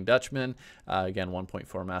Flying Dutchman. Again,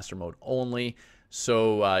 1.4 master mode only.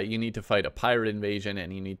 So you need to fight a pirate invasion,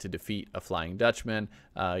 and you need to defeat a Flying Dutchman.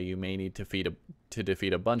 You may need to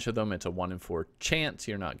defeat a bunch of them. It's a 1 in 4 chance.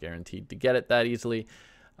 You're not guaranteed to get it that easily.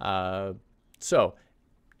 So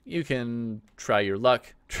you can try your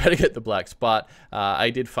luck, try to get the black spot. I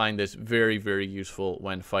did find this very, very useful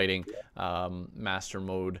when fighting master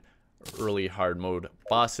mode, early hard mode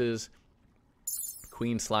bosses,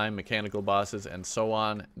 queen slime, mechanical bosses, and so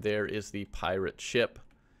on. There is the pirate ship.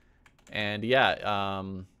 And yeah,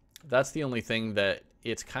 that's the only thing that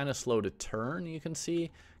it's kind of slow to turn, you can see.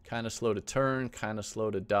 Kind of slow to turn, kind of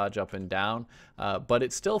slow to dodge up and down, but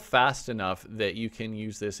it's still fast enough that you can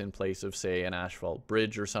use this in place of, say, an asphalt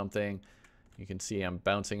bridge or something. You can see I'm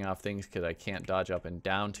bouncing off things because I can't dodge up and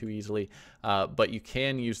down too easily, but you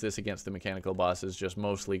can use this against the mechanical bosses, just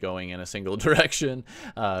mostly going in a single direction.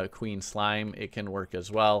 Queen Slime, it can work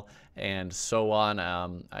as well, and so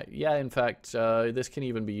on. Yeah, in fact, this can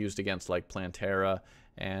even be used against like Plantera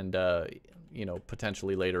and you know,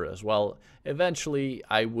 potentially later as well. Eventually,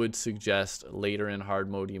 I would suggest later in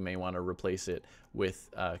hard mode you may want to replace it with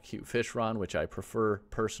Cute Fish Run, which I prefer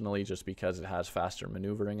personally just because it has faster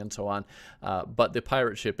maneuvering and so on. But the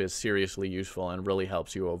pirate ship is seriously useful and really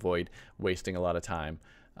helps you avoid wasting a lot of time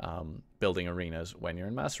building arenas when you're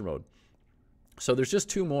in master mode. So there's just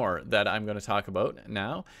 2 more that I'm going to talk about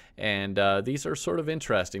now, and these are sort of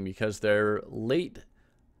interesting because they're late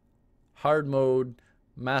hard mode,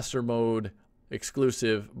 master mode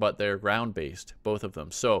exclusive, but they're ground based, both of them.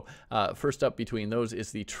 So first up between those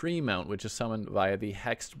is the tree mount, which is summoned via the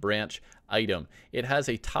hexed branch item. It has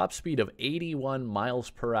a top speed of 81 miles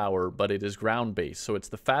per hour, but it is ground based, so it's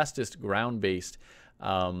the fastest ground based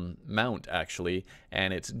mount actually,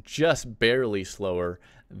 and it's just barely slower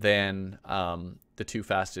than the 2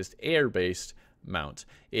 fastest air based mounts.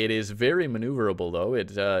 It is very maneuverable though.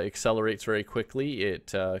 It accelerates very quickly.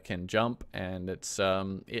 It can jump, and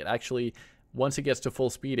it actually, once it gets to full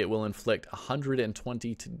speed, it will inflict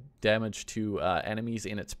 120 damage to enemies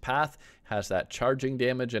in its path. Has that charging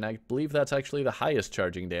damage, and I believe that's actually the highest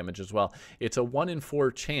charging damage as well. It's a 1 in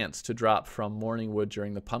 4 chance to drop from Morningwood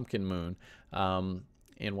during the Pumpkin Moon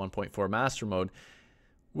in 1.4 Master Mode,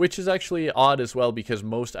 which is actually odd as well because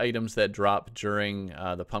most items that drop during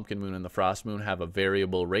the Pumpkin Moon and the Frost Moon have a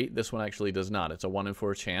variable rate. This one actually does not. It's a 1 in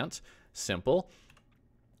 4 chance. Simple.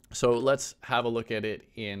 So let's have a look at it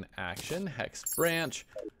in action. Hexed branch,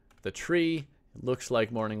 the tree, looks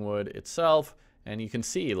like Morningwood itself, and you can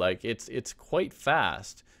see like it's quite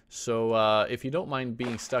fast. So if you don't mind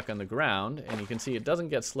being stuck on the ground, and you can see it doesn't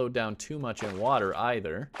get slowed down too much in water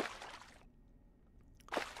either.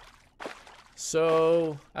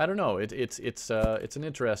 So I don't know. It's an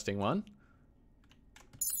interesting one.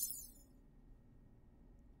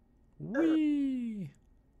 Whee!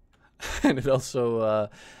 And it also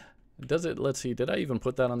does it. Let's see. Did I even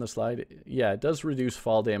put that on the slide? Yeah, it does reduce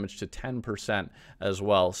fall damage to 10% as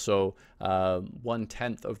well. So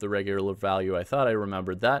 1/10 of the regular value. I thought I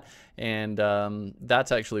remembered that, and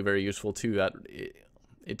that's actually very useful too. That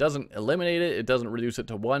it doesn't eliminate it. It doesn't reduce it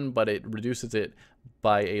to 1, but it reduces it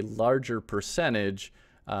by a larger percentage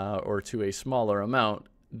or to a smaller amount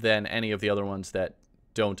than any of the other ones that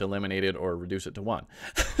don't eliminate it or reduce it to 1.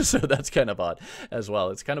 So that's kind of odd as well.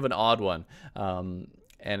 It's kind of an odd one.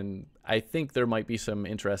 And I think there might be some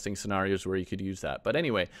interesting scenarios where you could use that. But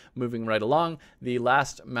anyway, moving right along, the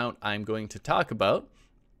last mount I'm going to talk about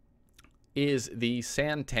is the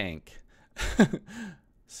Sand Tank.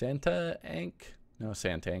 Santa Ank? No,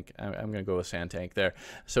 Sand Tank. I'm going to go with Sand Tank there.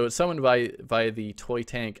 So it's summoned via the Toy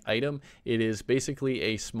Tank item. It is basically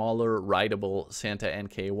a smaller rideable Santa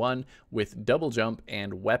NK1 with double jump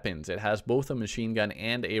and weapons. It has both a machine gun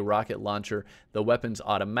and a rocket launcher. The weapons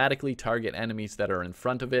automatically target enemies that are in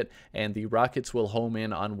front of it, and the rockets will home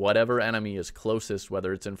in on whatever enemy is closest,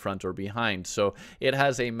 whether it's in front or behind. So it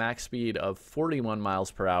has a max speed of 41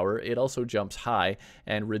 miles per hour. It also jumps high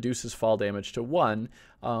and reduces fall damage to 1.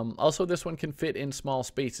 Also, this one can fit in small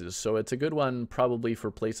spaces, so it's a good one probably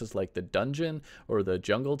for places like the dungeon or the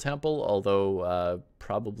jungle temple, although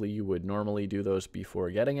probably you would normally do those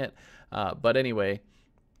before getting it. But anyway,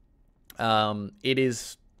 it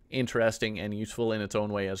is interesting and useful in its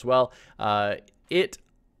own way as well.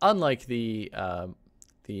 Unlike the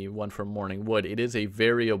one from Morning Wood, it is a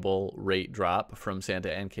variable rate drop from Santa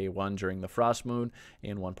NK1 during the Frost Moon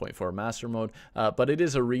in 1.4 Master Mode, but it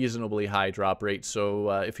is a reasonably high drop rate, so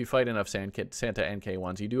if you fight enough Santa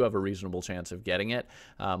NK1s, you do have a reasonable chance of getting it.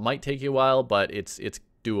 Might take you a while, but it's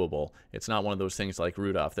doable. It's not one of those things like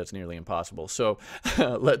Rudolph that's nearly impossible. So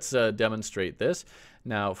let's demonstrate this.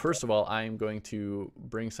 Now, first of all, I'm going to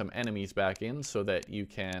bring some enemies back in so that you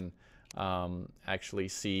can actually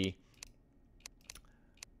see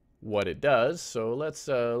what it does. So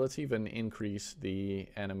let's even increase the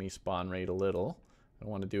enemy spawn rate a little. I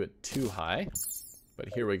don't want to do it too high, but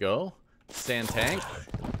here we go. Sand Tank.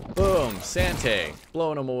 Boom, Sand Tank,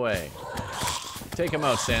 blowing them away. Take them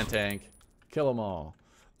out, Sand Tank. Kill them all.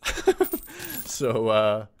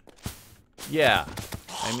 So yeah,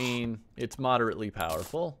 I mean, it's moderately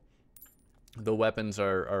powerful. The weapons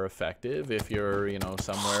are effective if you're, you know,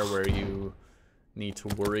 somewhere where you need to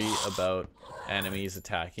worry about enemies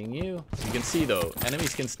attacking you. You can see though,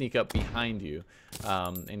 enemies can sneak up behind you,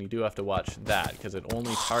 and you do have to watch that because it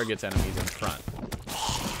only targets enemies in front,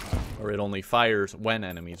 or it only fires when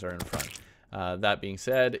enemies are in front. That being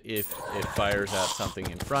said, if it fires at something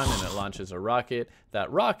in front and it launches a rocket,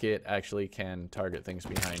 that rocket actually can target things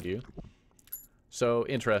behind you. So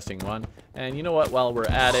interesting one. And you know what, while we're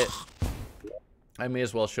at it, I may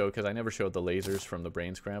as well show, because I never showed the lasers from the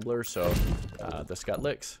Brain Scrambler, so the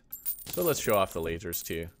Scutlicks. So let's show off the lasers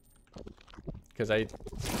too. Because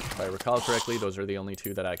if I recall correctly, those are the only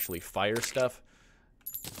two that actually fire stuff.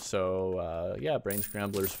 So yeah, Brain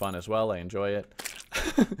Scrambler's fun as well. I enjoy it.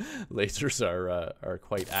 Lasers are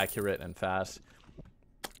quite accurate and fast.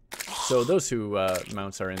 So those two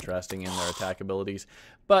mounts are interesting in their attack abilities.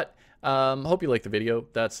 But hope you liked the video.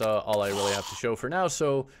 That's all I really have to show for now.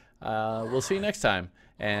 So we'll see you next time,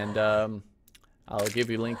 and I'll give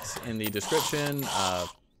you links in the description.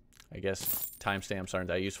 I guess timestamps aren't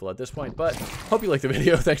that useful at this point, but hope you liked the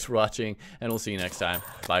video. Thanks for watching, and we'll see you next time.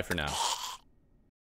 Bye for now.